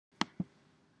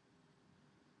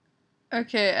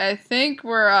Okay, I think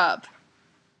we're up.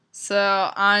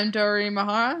 So, I'm Dory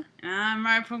Mahara. And I'm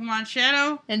my Pokemon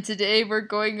Shadow. And today we're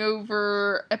going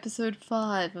over episode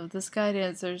 5 of the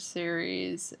Skydancers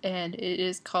series. And it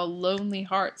is called Lonely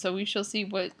Heart. So we shall see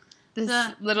what this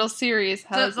little series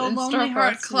has the in store Lonely for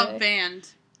Heart us Club today.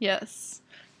 Band. Yes.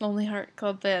 Lonely Heart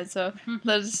Club Band. So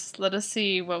let us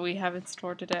see what we have in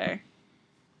store today.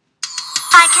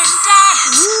 I can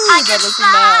dance. Ooh, I can that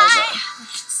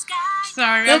fly.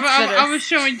 Sorry, That's I was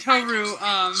showing Toru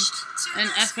an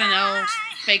SNL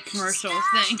fake commercial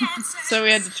thing. So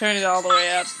we had to turn it all the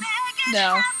way up.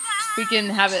 Now we can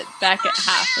have it back at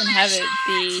half and have it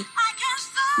be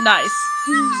nice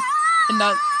and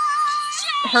not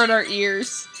hurt our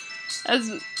ears, as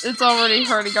it's already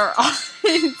hurting our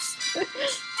eyes.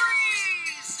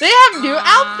 They have new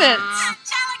outfits.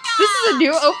 This is a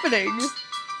new opening,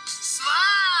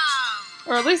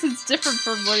 or at least it's different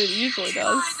from what it usually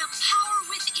does.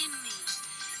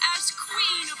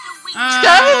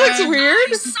 Skylar looks weird.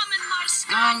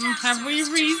 Have we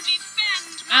reached?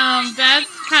 That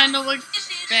kind of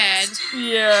looks bad.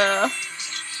 Yeah.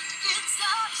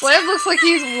 Slam looks like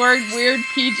he's wearing weird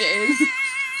PJs.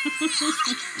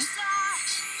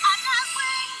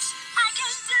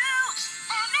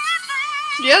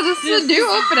 Yeah, this is a new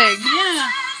opening.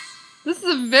 Yeah. This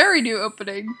is a very new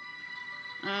opening.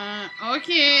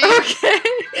 Okay. Okay.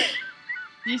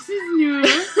 This is new.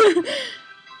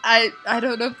 I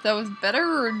don't know if that was better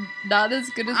or not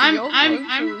as good as the old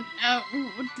one.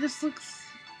 This looks...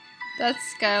 That's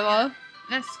Skyla.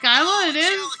 That's Skyla, it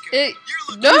is?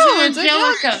 No, it's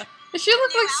Angelica. Angelica. She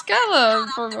looked like Skyla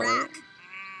for a moment.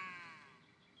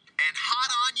 And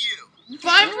hot on you.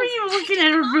 Why were you looking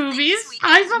at her boobies?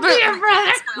 Eyes on your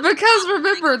brother. Because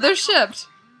remember, they're shipped.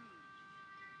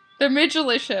 They're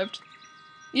majorly shipped.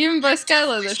 Even by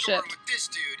Skyla, they're shipped. This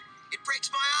dude, it breaks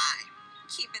my eye.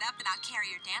 Keep it up and I'll carry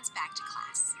your dance back to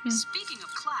class. Speaking of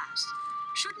class,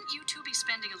 shouldn't you two be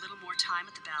spending a little more time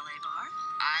at the ballet bar?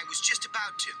 I was just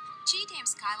about to. Gee, Dame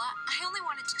Skyla, I only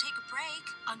wanted to take a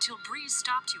break. Until Breeze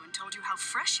stopped you and told you how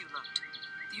fresh you looked.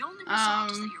 The only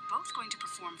result is that you're both going to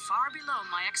perform far below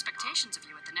my expectations of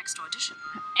you at the next audition.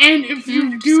 And if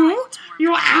you do,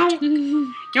 you're out.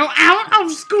 You're out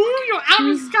of school, you're out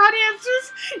of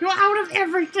Skydancers, you're out of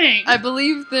everything. I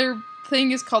believe their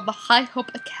thing is called the High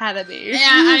Hope Academy.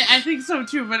 Yeah, I think so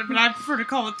too, but I prefer to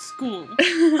call it school.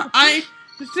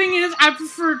 The thing is, I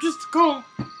prefer just to call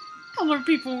other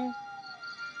people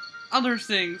other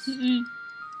things.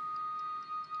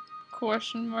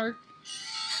 Question mark.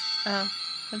 Oh,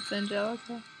 that's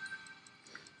Angelica.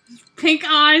 Pink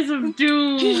eyes of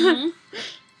doom.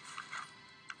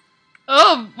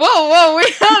 Oh, whoa, we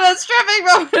had a stripping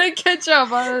moment in Ketchup.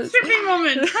 Stripping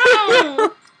moment.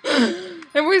 Oh.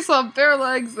 And we saw bare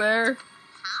legs there. You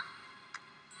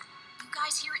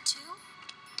guys hear it too?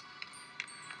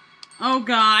 Oh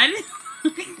God.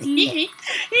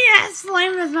 Yeah,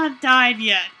 Slam has not died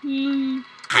yet. I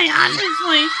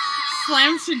honestly,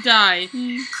 Slam should die.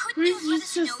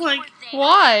 He's just like,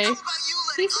 why?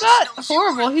 He's not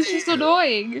horrible. He's just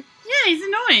annoying. yeah, he's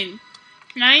annoying.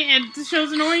 Right? And the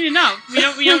show's annoying enough. We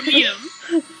don't need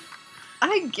him.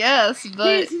 I guess,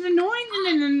 but He's annoying,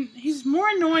 and then he's more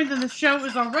annoying than the show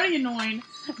is already annoying.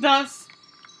 Thus,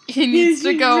 he needs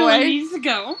to go really away. Needs to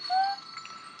go.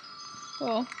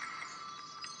 Cool.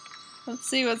 Let's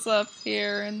see what's up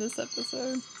here in this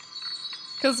episode.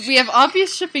 Because we have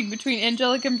obvious shipping between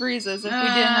Angelica and Breezes if we didn't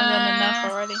have that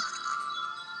enough already.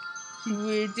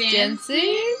 We're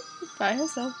dancing by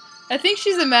herself. I think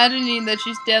she's imagining that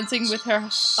she's dancing with her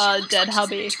dead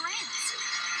hubby.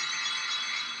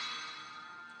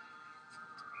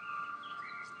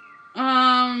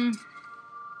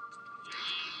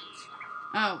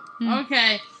 Oh,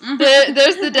 okay.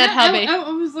 There's the dead hubby. I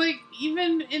was like,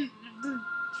 even in the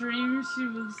dream, she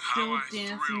was still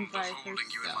dancing by herself. You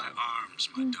in my arms,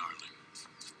 my darling.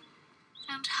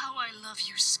 And how I love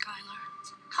you, Skylar.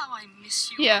 How I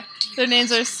miss you. Yeah, dear their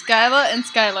names are husband. Skyla and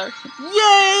Skylar.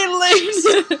 Yay, ladies!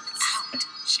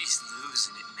 She's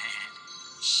losing it,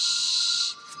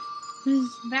 man.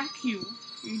 Smack you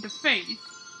in the face.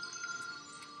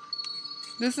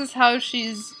 This is how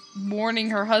she's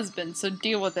mourning her husband, so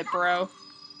deal with it, bro.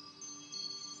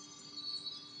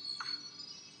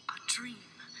 A dream.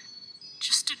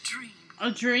 Just a dream.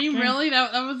 A dream? Really?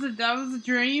 That was a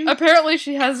dream? Apparently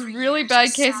she has a really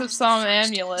bad case of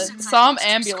somnambulance.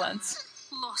 Somnambulance.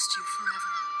 Lost you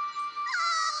forever.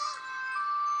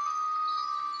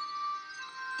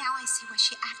 Now I I see why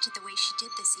she acted the way she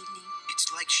did this evening. It's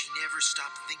like she never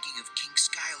stopped thinking of King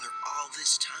Skylar all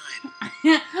this time.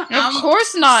 Of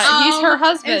course not. He's her It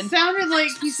husband. sounded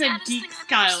like he said Geek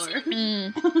Skylar.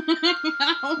 Mm.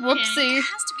 Okay. Whoopsie. There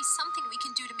has to be something we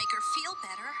can do to make her feel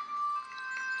better.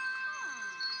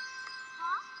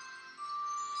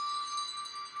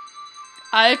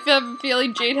 I have a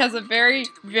feeling Jade has a very,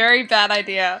 very bad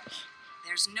idea.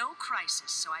 There's no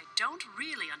crisis, so I don't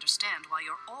really understand why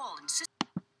you're all insisting.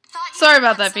 Sorry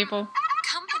about that, people.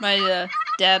 My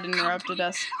dad interrupted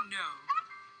us. No.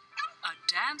 A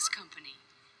dance company.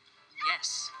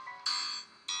 Yes.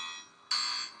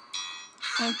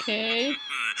 Okay.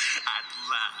 At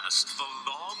last, the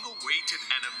long-awaited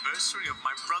anniversary of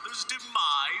my brother's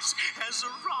demise has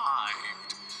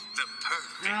arrived. The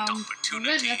perfect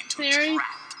opportunity to necessary? trap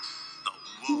the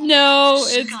wolf. No,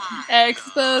 it's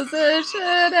exposition,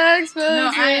 exposition.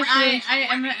 No,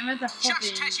 I meant the flipping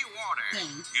Just as you order. thing.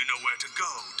 You know where to go,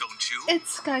 don't you?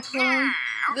 It's Sky Clone.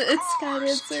 It's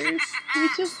Skydancers. We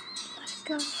just let it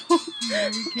go.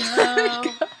 There we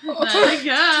go. Let it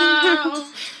go.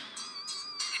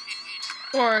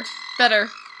 Or better,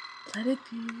 let it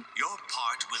be. Your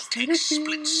part will Let take it be.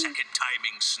 split-second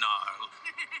timing, Snarl.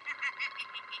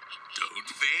 Don't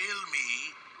fail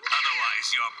me.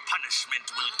 Otherwise, your punishment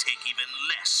will take even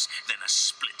less than a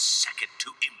split second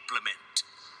to implement.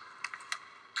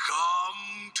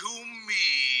 Come to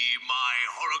me, my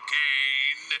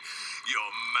hurricane. Your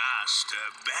master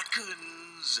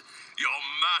beckons. Your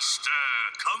master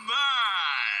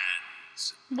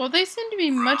commands. Well, they seem to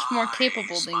be much more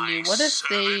capable than you. What if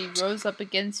they rose up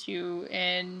against you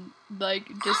and, like,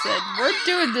 just said, we're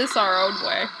doing this our own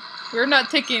way. We're not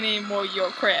taking any more of your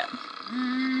crap.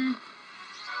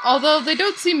 Although they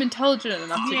don't seem intelligent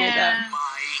enough to do that.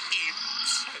 My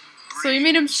imps and So he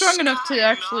made him strong enough to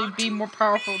actually be more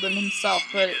powerful than himself,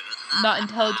 but not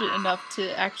intelligent enough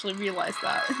to actually realize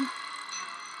that.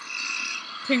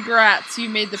 Congrats, you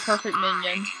made the perfect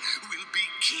minion. will be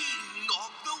king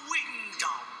of the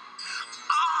wingdom.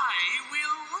 I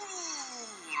will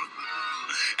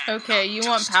rule. Okay, you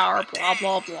want power, blah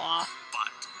blah blah.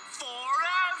 But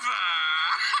forever.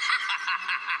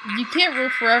 You can't rule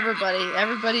for everybody.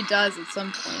 Everybody does at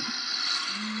some point.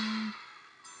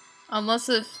 Unless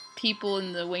if people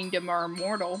in the Wingdom are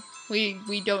immortal.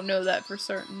 We don't know that for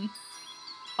certain.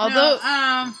 Although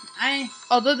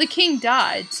although the king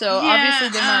died, so Yeah, obviously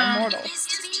they're not immortal.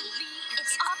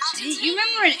 You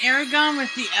remember in Aragon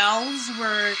with the elves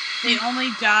where they only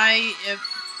die if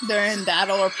They're in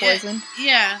battle or poisoned.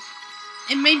 Yeah,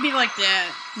 it may be like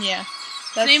that. Yeah.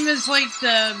 Same as like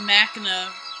the Machina,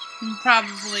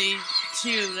 probably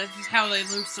too. That's just how they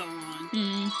live so long.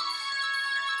 Mm.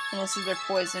 Unless they're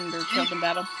poisoned or killed in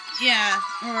battle. Yeah,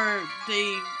 or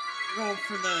they go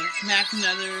for the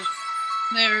Machina.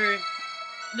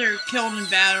 They're killed in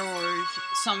battle, or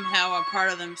somehow a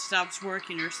part of them stops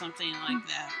working, or something like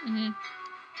that. Mm-hmm.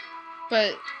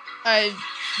 But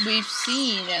we've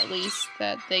seen at least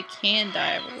that they can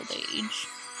die of old age.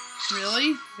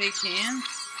 Really? They can?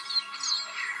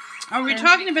 Are we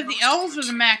talking about the elves or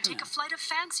the Machina? Take a flight of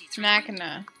fancy through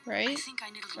Machina, I right? think I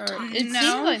need a Or little time. it No.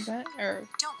 seemed like that. Or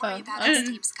Don't worry about I us,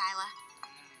 didn't- Team Skyla.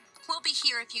 We'll be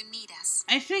here if you need us.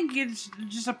 I think it's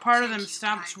just a part of them Thank you,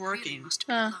 stops but I really working. must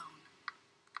be Huh. alone.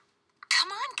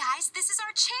 Come on, guys, this is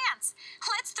our chance.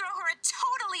 Let's throw her a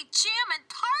totally jammin'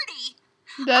 party.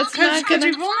 that's not Because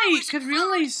gonna. we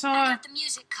only I saw got the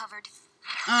music covered.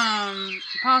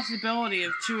 possibility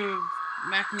of two of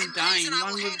Machina And dying. Blaze and I One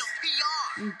will was handle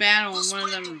PR. in battle, We'll and one of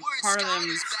spread the them, word part of them,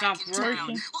 Skylar's back stopped in town.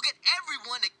 working. We'll get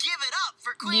everyone to give it up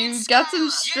for Queen You got some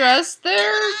Skylar. stress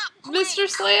there, Give it up, Queen. Mr.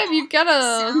 Slam. You So, got what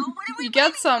are we you got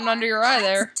waiting something for? under your eye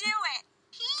there. Let's do it.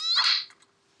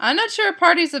 I'm not sure a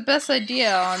party's the best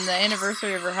idea on the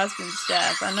anniversary of her husband's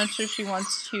death. I'm not sure she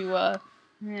wants to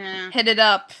Yeah. hit it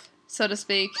up, so to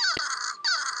speak.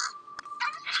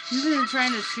 You've been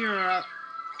trying to cheer her up.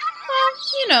 Well,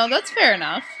 you know, that's fair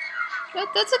enough.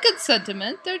 That's a good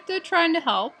sentiment. They're trying to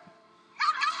help.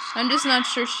 I'm just not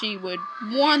sure she would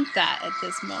want that at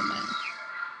this moment.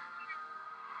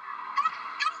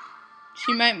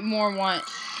 She might more want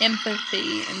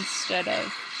empathy instead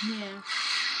of, Yeah.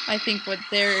 I think, what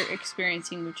they're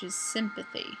experiencing, which is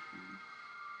sympathy.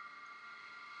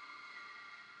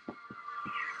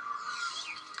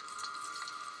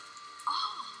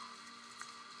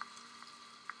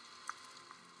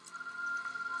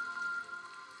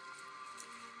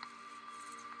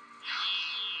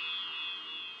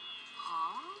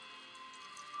 Huh?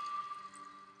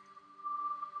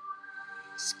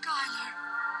 Skylar,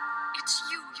 it's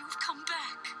you. You've come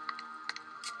back.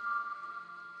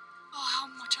 Oh, how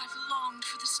much I've longed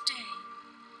for this day.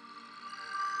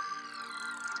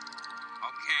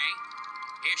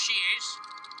 Here she is.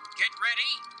 Get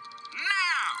ready.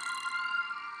 Now!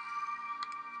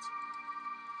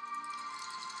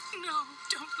 No,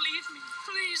 don't leave me.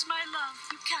 Please, my love.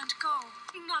 You can't go.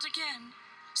 Not again.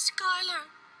 Skylar.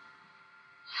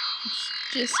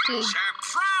 Just to...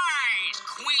 Surprise,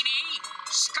 Queenie!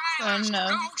 Skylar's Oh, no.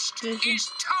 ghost Vision. is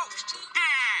toast.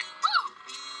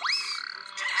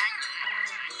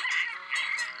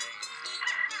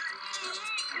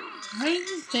 Why did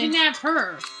you kidnap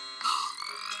her?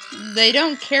 They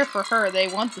don't care for her. They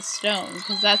want the stone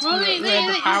because that's where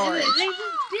the power is. They just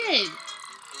did.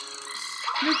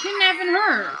 They're kidnapping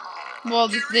her. Well,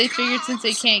 they figured since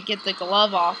they can't get the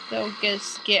glove off, they'll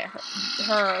just get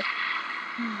her.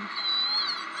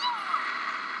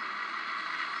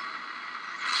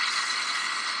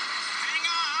 Hang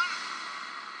on!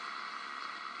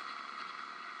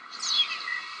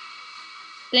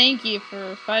 Thank you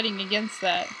for fighting against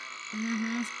that.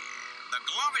 Mm-hmm. The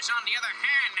glove is on the other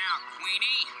hand now,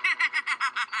 Queenie.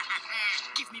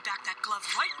 Give me back that glove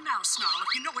right now, Snarl,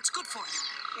 if you know what's good for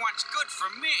you. What's good for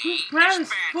me He's proud is as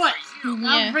bad foot. for you. Yeah.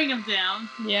 I'll bring him down.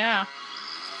 Yeah.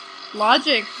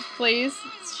 Logic, please.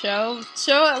 Show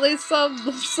at least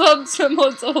some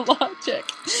semblance of logic.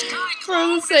 For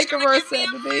the sake of our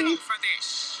sanity.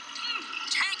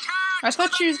 I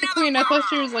thought she was the queen. I thought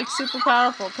she was like super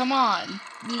powerful. Come on.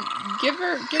 Give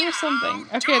her something.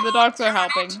 Okay, the dogs are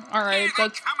helping. Alright,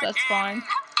 that's fine.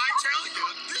 I tell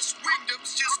you, this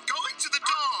Wyndham's just going to the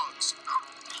dogs.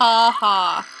 Ha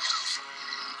ha.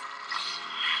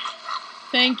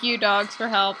 Thank you, dogs, for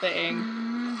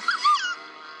helping.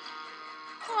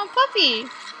 Oh, puppy.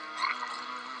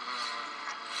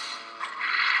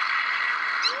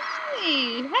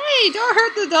 Hey, don't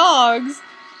hurt the dogs.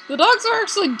 The dogs are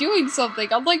actually doing something,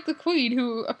 unlike the queen,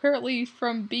 who apparently,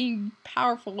 from being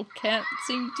powerful, can't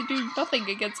seem to do nothing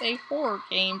against a horror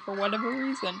game for whatever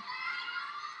reason.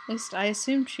 At least I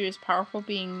assumed she was powerful,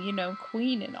 being, you know,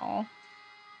 queen and all.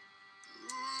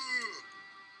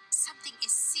 Something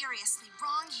is seriously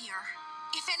wrong here.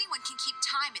 If anyone can keep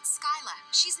time, it's Skyla.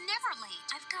 She's never late.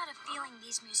 I've got a feeling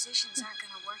these musicians aren't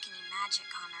gonna work any magic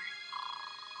on her.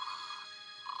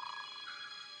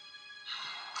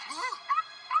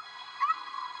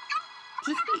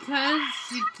 Just because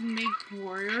she can make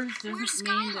warriors doesn't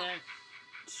mean that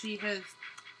she has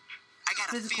I got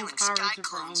a physical feeling powers Sky of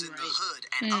her own Clone's in the right. hood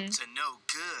and up to no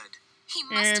good. He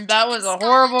must have And that taken was a Skyla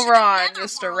horrible to the rhyme, netherworld.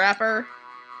 Mr. Rapper.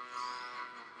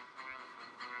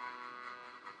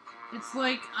 It's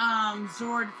like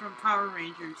Zord from Power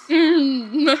Rangers.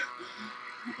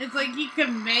 It's like he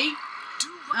can make Do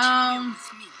what you will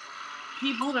with me.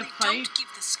 people to Only fight don't give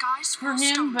the Sky for Swirl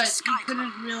him, Stone but to he Skylar.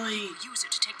 couldn't really Use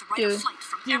it to take the right Do- of flight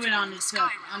from do it everyone on in his the own.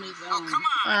 Sky Realm. Oh, come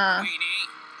on, Uh. Queenie.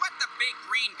 Let the big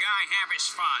green guy have his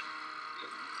fun.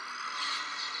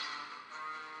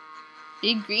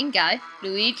 Big green guy.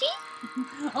 Luigi?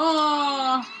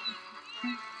 Oh,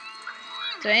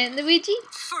 Giant Luigi?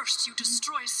 First, you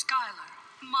destroy Skylar,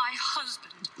 my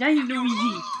husband, Giant your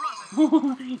Luigi. own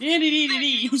brother. Then Itty-ditty-ditty.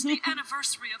 use the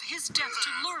anniversary of his death to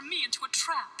lure me into a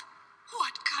trap.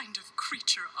 What kind of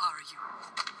creature are you?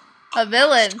 A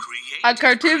villain. Creative A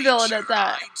cartoon villain at creature,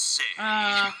 that. I'd say.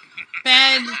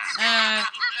 Bad,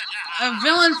 a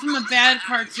villain from a bad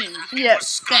cartoon.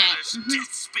 Yes. Skylar's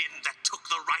death spin that took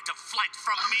the right of flight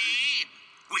from me.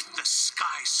 With the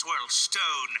Sky Swirl Stone,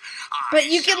 But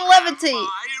you can levitate.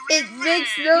 It makes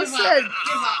no sense.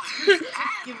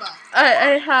 Give up.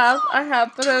 I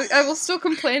have, but I will still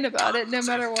complain about it no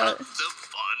matter what. The fun.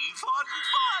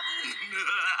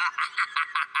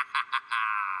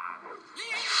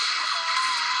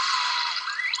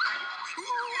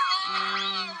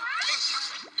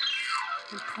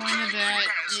 The point of that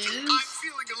is I'm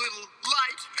feeling a little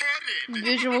lightheaded.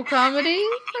 Visual comedy,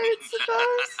 I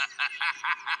suppose.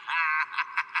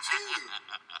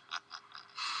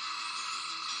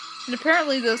 And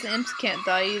apparently those imps can't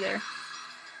die either.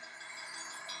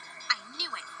 I knew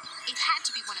it. It had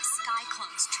to be one of Sky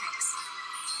Clone's tricks.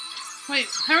 wait.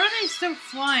 How are they still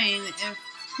flying if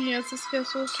Yeah, it's a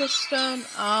special touchstone.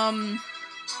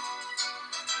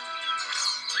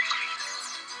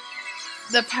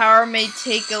 The power may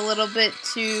take a little bit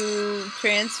to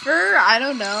transfer. I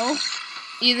don't know.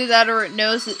 Either that or it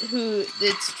knows who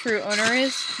its true owner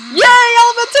is. Yay!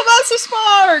 Elemental Master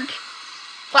Spark!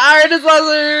 Fire and his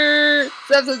laser!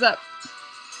 Zap, zap, zap.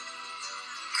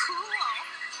 Cool.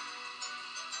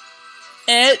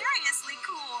 It. Seriously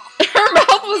cool. Her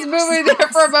mouth was moving there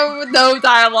for a moment with no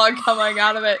dialogue coming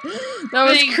out of it. That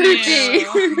was Thank creepy.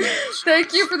 you.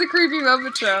 Thank you for the creepy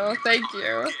moment show. Thank you.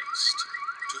 Guest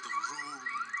to the room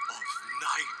of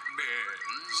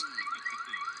nightmares.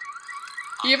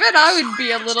 Even I would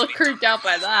be a little creeped out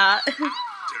by that. After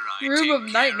I Room take of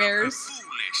care nightmares. her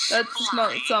foolish That just not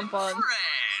flying some fun.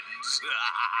 friends.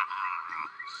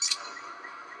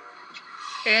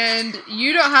 And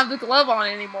you don't have the glove on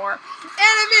anymore.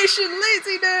 Animation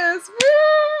laziness!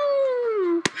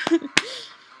 Woo!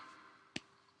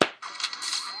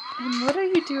 And what are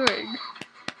you doing?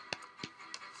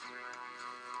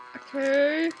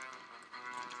 Okay.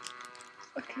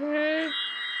 Okay.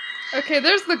 Okay,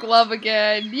 there's the glove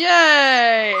again.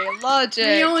 Yay! Logic.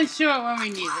 We only show it when we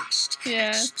need it. Last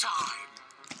Yeah. next time.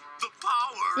 The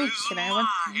power Ooh, is can I have mine.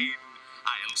 one?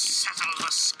 I'll settle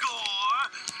the score.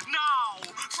 Now,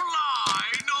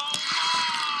 fly no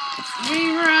more. We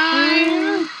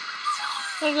rhyme.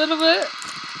 A little bit.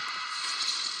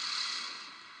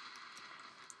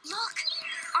 Look,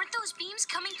 aren't those beams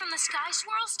coming from the Sky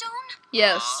Swirl Stone?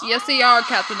 Yes. Yes, they are,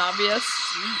 Captain Obvious.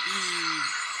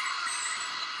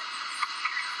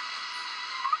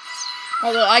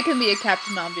 Although I can be a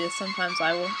Captain Obvious sometimes,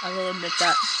 I will admit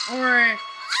that. Or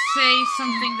say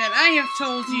something that I have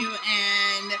told you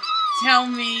and tell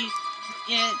me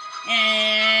it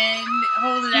and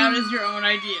hold it out as your own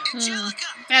idea.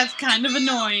 That's kind of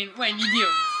annoying when you do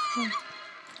it.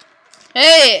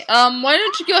 Hey, why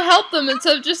don't you go help them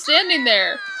instead of just standing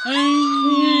there?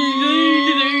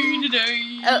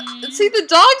 See, the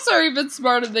dogs are even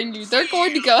smarter than you. They're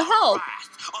going to go help.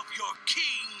 Wrath of your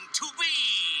king to be.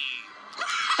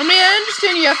 I mean, I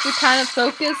understand you have to kind of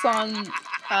focus on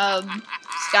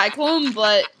Skyclone,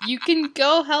 but you can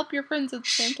go help your friends at the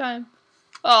same time.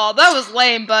 Oh, that was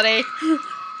lame, buddy.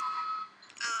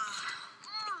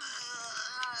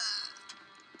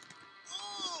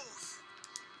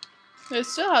 They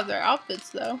still have their outfits,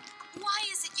 though. Why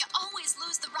is it you always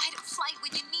lose the rite of flight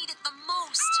when you need it the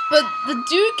most? But the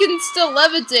dude can still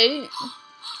levitate.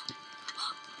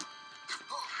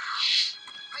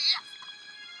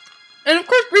 And of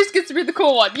course, Breeze gets to be the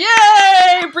cool one.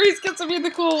 Yay! Breeze gets to be the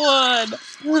cool one.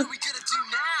 What are we gonna do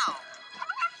now?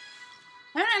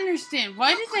 I don't understand.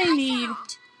 Why did they need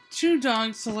 2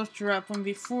 dogs to lift her up when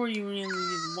before you only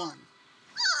needed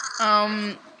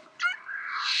 1?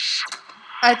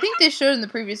 I think they showed in the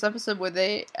previous episode where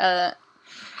they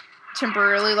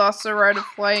temporarily lost their rite of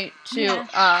flight to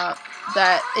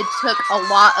that it took a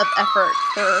lot of effort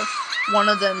for one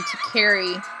of them to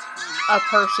carry a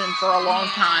person for a long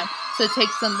time. So it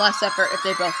takes them less effort if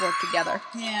they both work together.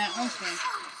 Yeah, okay.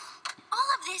 All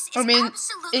of this is I mean,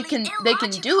 absolutely they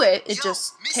can do it. It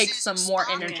just Yo, takes Mrs. some more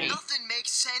Spock, energy. Nothing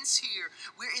makes sense here.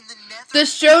 We're in the nether.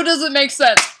 This show doesn't make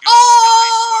sense.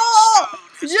 Oh!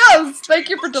 Yes! Thank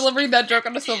you for delivering that joke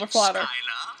on a silver platter.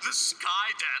 Skylar, the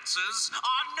Skydancers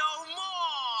are no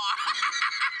more.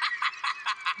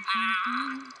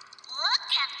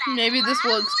 Look at that. Maybe this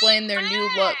will explain their new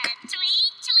look. Tweet,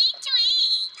 tweet,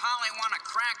 tweet. Polly want a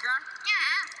cracker?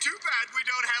 Too bad we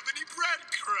don't have any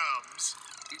breadcrumbs.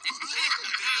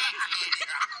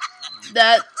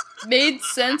 That made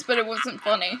sense, but it wasn't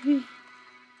funny.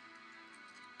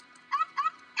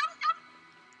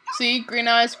 See? Green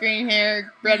eyes, green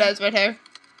hair, red eyes, red hair.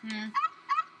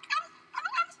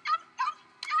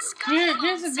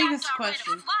 Here's the biggest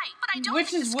question.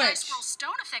 Which is which?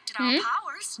 Stone affected our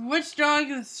powers. Which dog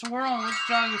is Swirl and which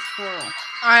dog is Squirrel?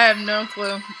 I have no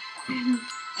clue.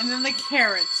 And then the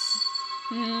carrots.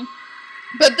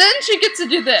 But then she gets to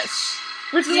do this,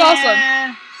 which is Yeah.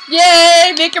 awesome.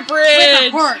 Yay! Make a bridge.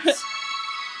 With the hearts.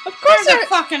 Of course, There's a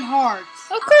fucking heart.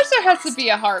 of course, there has to be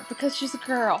a heart because she's a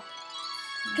girl.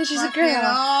 Because she's a Fuck it girl,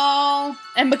 all.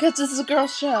 and because this is a girl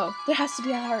show, there has to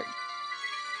be a heart.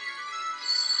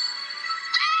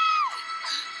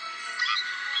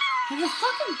 Does the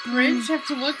fucking bridge have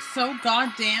to look so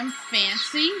goddamn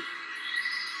fancy?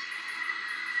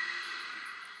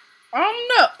 I don't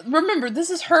know. Remember, this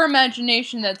is her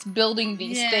imagination that's building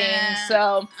these things.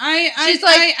 So she's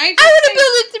like, I want to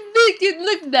build it to make it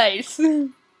look nice.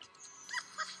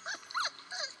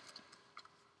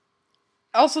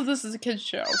 Also, this is a kids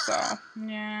show, so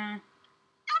Yeah.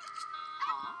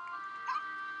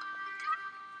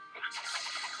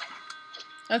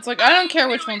 it's like I don't care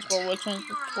which one's for which one's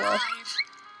for. Engulf them!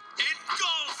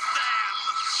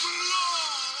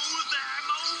 Blow them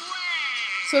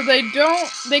away!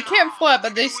 So they can't fly,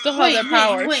 but they still have their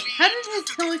powers. Wait, how did his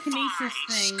telekinesis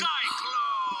thing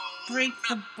Skyclone! break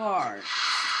the bar? It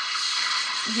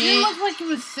He didn't look like it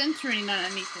was centering on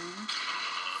anything.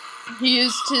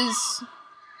 used his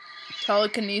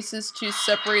telekinesis to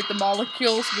separate the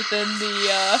molecules within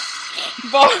the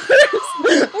bars.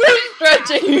 We're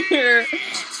stretching here.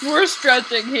 We're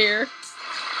stretching here.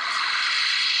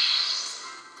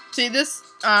 See, this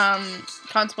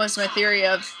contemplates my theory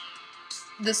of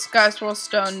the Sky Swirl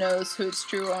Stone knows who its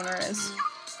true owner is.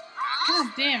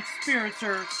 God damn, spirits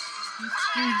are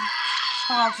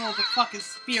powerful as a fucking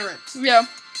spirit. Yeah.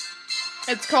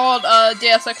 It's called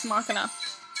Deus Ex Machina.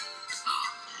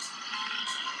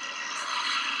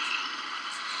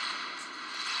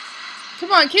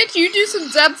 Come on, can't you do some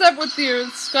zap zap with your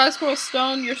Sky Swirl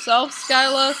Stone yourself,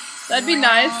 Skyla? That'd be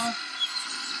nice.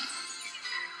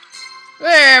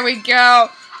 There we go.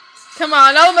 Come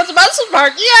on, Elemental Battle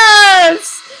Park.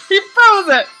 Yes! He froze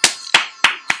it.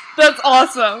 That's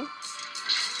awesome.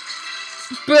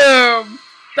 Boom.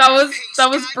 That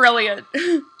was brilliant. Chill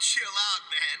out,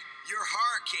 man. Your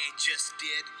hurricane just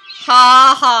did.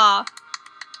 Ha ha.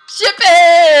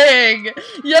 Shipping!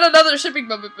 Yet another shipping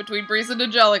moment between Breeze and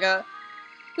Angelica.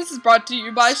 This is brought to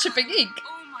you by Shipping Inc.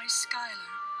 Oh, my Skylar,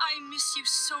 I miss you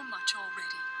so much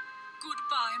already.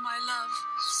 Goodbye, my love.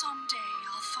 Someday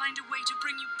I'll find a way to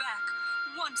bring you back,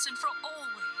 once and for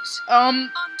always.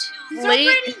 Until He's late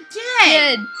already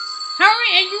dead. How are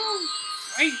you?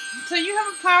 So you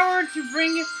have a power to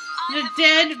bring the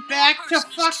dead back to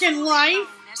fucking life?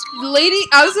 Lady,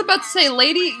 I was about to say,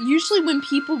 lady, usually when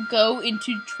people go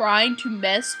into trying to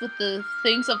mess with the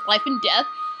things of life and death,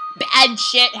 bad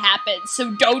shit happens,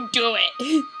 so don't do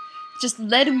it. Just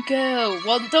let him go.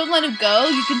 Well, don't let him go,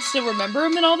 you can still remember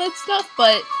him and all that stuff,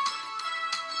 but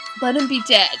let him be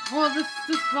dead. Well, this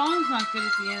song's not good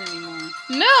at the end anymore.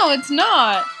 No, it's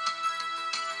not.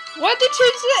 Why'd they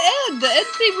change the end? The end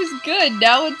theme was good,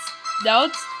 now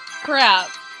it's crap.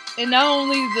 And now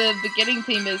only the beginning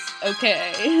theme is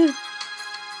okay.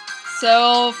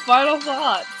 So, final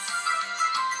thoughts.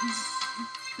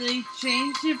 They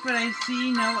changed it, but I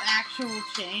see no actual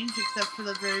change except for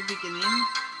the very beginning.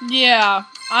 Yeah,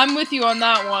 I'm with you on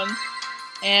that one.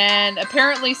 And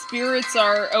apparently spirits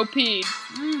are OP'd.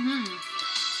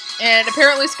 And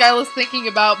apparently Skyla's thinking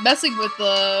about messing with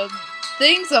the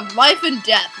things of life and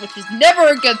death, which is never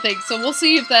a good thing. So we'll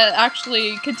see if that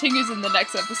actually continues in the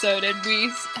next episode and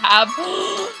we have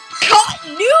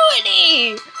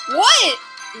continuity! What?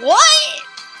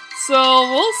 So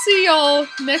we'll see y'all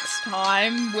next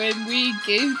time when we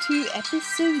go to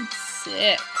episode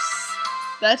 6.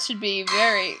 That should be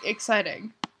very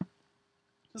exciting.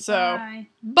 So,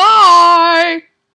 bye!